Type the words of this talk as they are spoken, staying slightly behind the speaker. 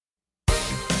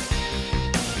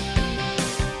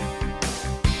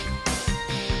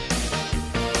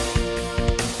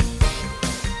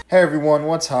Hey everyone,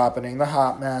 what's happening? The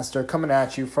Hop Master coming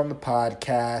at you from the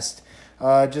podcast.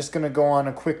 Just going to go on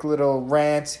a quick little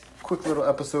rant, quick little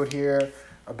episode here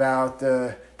about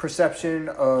the perception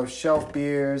of shelf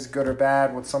beers, good or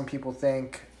bad, what some people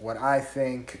think, what I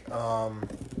think.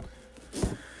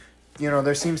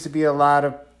 There seems to be a lot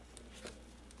of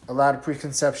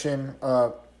preconception.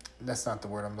 That's not the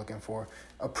word I'm looking for.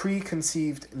 A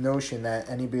preconceived notion that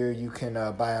any beer you can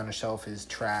buy on a shelf is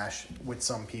trash with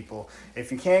some people.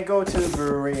 If you can't go to the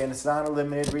brewery and it's not a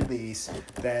limited release,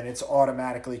 then it's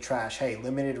automatically trash. Hey,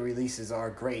 limited releases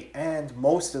are great, and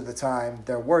most of the time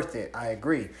they're worth it. I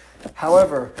agree.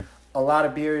 However, a lot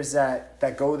of beers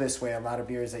that go this way, a lot of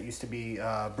beers that used to be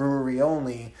brewery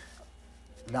only,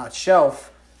 not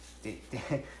shelf,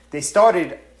 they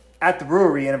started at the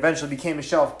brewery and eventually became a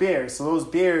shelf beer. So those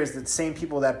beers, the same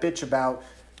people that bitch about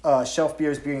shelf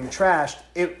beers being trashed,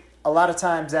 a lot of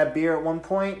times that beer at one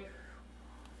point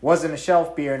wasn't a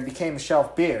shelf beer and became a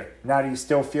shelf beer. Now do you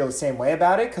still feel the same way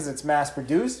about it because it's mass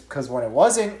produced? Because when it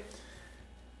wasn't,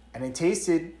 and it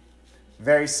tasted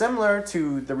very similar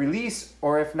to the release,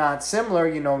 or if not similar,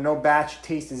 no batch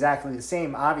tastes exactly the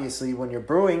same. Obviously, when you're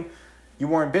brewing, you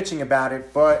weren't bitching about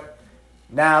it, but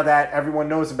now that everyone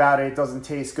knows about it, it doesn't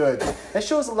taste good. That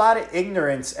shows a lot of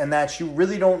ignorance, and that you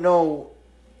really don't know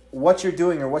what you're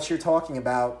doing or what you're talking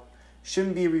about.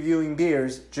 Shouldn't be reviewing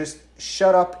beers. Just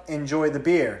shut up, enjoy the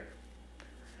beer.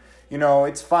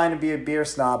 It's fine to be a beer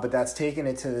snob, but that's taking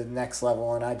it to the next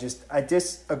level, and I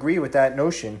disagree with that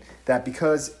notion that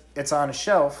because it's on a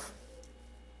shelf,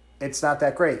 it's not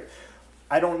that great.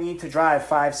 I don't need to drive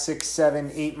 5, 6,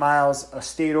 7, 8 miles a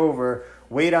state over,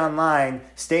 wait online,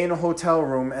 stay in a hotel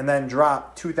room, and then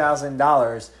drop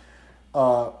 $2,000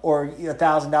 or $1,000,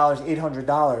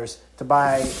 $800 to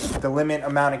buy the limit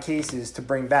amount of cases to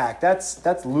bring back.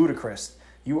 That's ludicrous.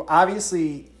 You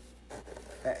obviously,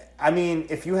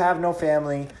 if you have no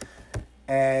family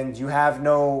and you have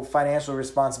no financial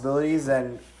responsibilities,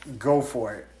 then go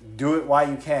for it. Do it while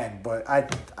you can. But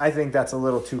I think that's a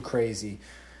little too crazy.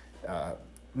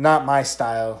 Not my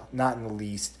style, not in the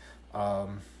least.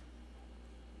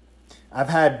 I've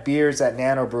had beers at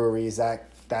nano breweries that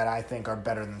I think are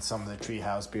better than some of the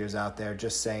Treehouse beers out there.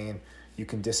 Just saying, you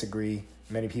can disagree.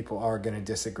 Many people are going to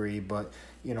disagree, but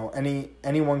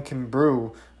anyone can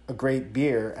brew a great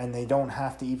beer, and they don't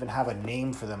have to even have a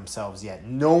name for themselves yet.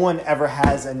 No one ever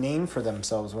has a name for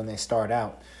themselves when they start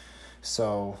out.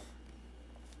 So,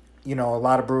 a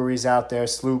lot of breweries out there,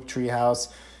 Sloop,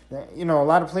 Treehouse, a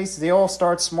lot of places, they all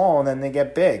start small and then they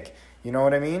get big. You know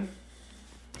what I mean?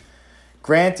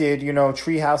 Granted,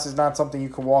 Treehouse is not something you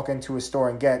can walk into a store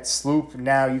and get. Sloop,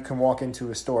 now you can walk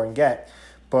into a store and get.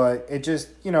 But it just,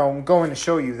 I'm going to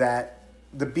show you that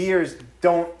the beers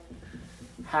don't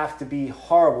have to be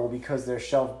horrible because they're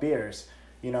shelf beers.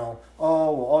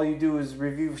 All you do is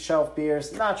review shelf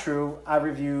beers. Not true. I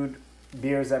reviewed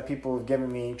beers that people have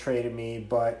given me, traded me,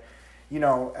 but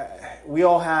we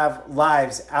all have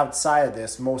lives outside of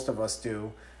this. Most of us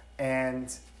do.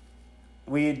 And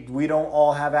we don't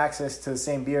all have access to the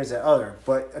same beers as other.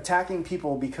 But attacking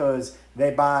people because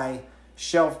they buy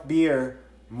shelf beer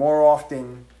more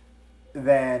often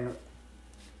than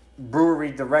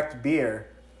brewery direct beer,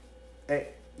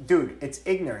 it's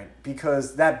ignorant,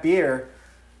 because that beer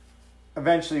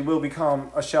eventually will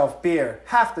become a shelf beer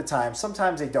half the time.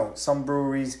 Sometimes they don't. Some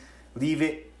breweries leave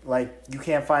it like you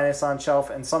can't find this on shelf,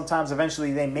 and sometimes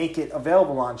eventually they make it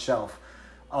available on shelf.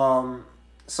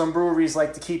 Some breweries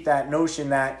like to keep that notion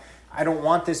that I don't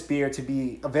want this beer to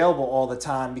be available all the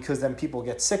time because then people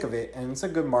get sick of it, and it's a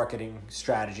good marketing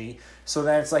strategy. So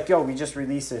then it's like, we just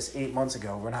released this 8 months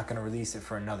ago. We're not going to release it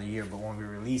for another year, but when we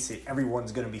release it,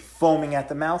 everyone's going to be foaming at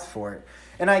the mouth for it.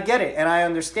 And I get it, and I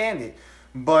understand it.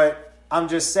 But I'm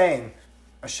just saying,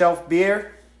 a shelf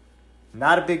beer,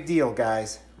 not a big deal,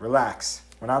 guys. Relax.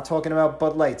 We're not talking about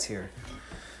Bud Lights here.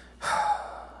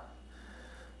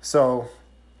 So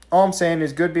all I'm saying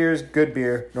is good beer is good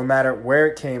beer, no matter where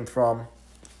it came from.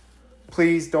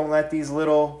 Please don't let these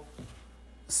little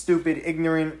stupid,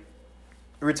 ignorant,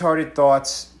 retarded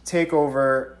thoughts take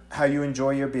over how you enjoy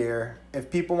your beer. If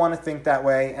people want to think that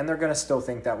way, and they're going to still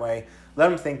think that way, let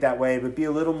them think that way, but be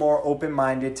a little more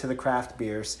open-minded to the craft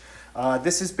beers.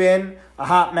 This has been a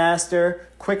Hop Master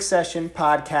Quick Session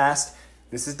podcast.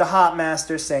 This is the Hop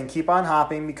Master saying keep on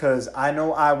hopping, because I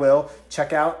know I will.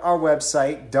 Check out our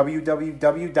website,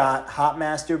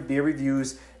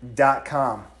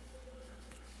 www.hopmasterbeerreviews.com.